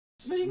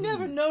But he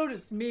never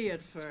noticed me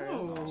at first.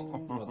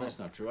 Oh. Well, that's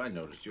not true. I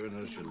noticed you. I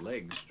noticed your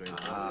legs straight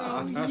up.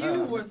 Oh,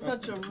 you were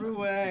such a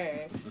roue.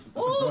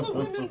 All the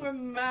women were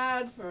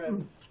mad for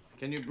him.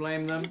 Can you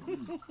blame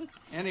them?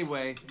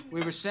 Anyway,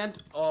 we were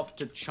sent off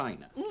to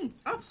China.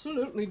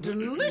 Absolutely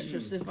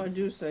delicious, if I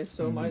do say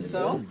so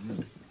myself.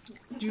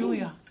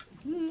 Julia,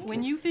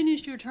 when you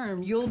finish your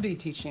term, you'll be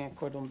teaching at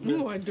Cordon Bleu.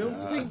 No, I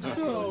don't think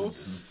so.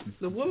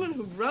 The woman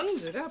who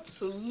runs it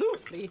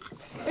absolutely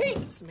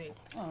hates me.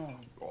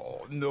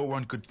 Oh, no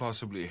one could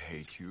possibly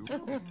hate you.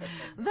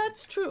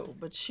 That's true,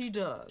 but she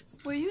does.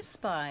 Were you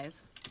spies?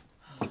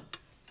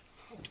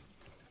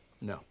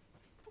 No.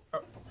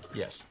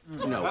 Yes.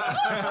 No.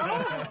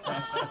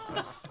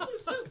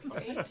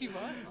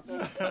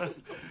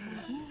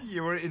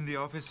 You were in the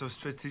Office of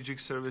Strategic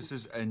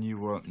Services and you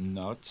were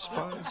not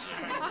spies?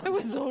 I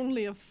was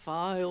only a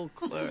file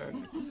clerk.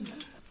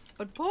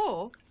 But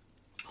Paul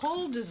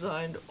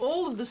designed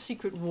all of the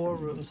secret war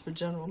rooms for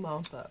General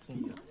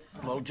Mountbatten.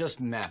 Well, just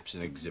maps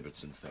and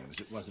exhibits and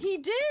things. It wasn't... He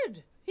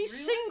did. He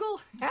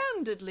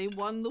single-handedly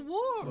won the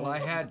war. Well, I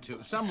had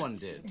to. Someone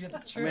did.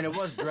 I mean, it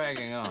was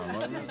dragging on,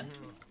 wasn't it?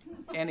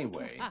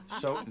 Anyway,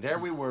 so there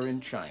we were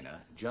in China,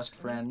 just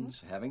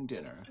friends, having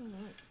dinner.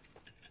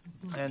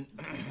 And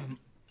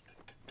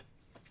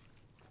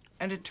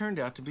it turned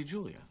out to be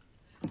Julia.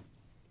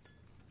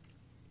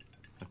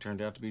 It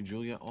turned out to be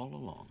Julia all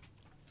along.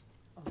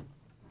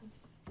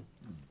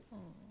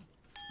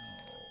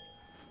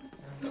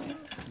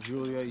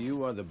 Julia,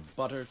 you are the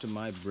butter to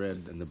my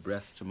bread and the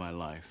breath to my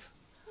life.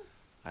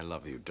 I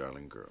love you,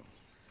 darling girl.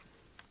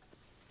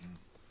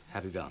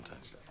 Happy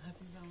Valentine's Day.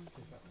 Happy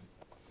Valentine's Day.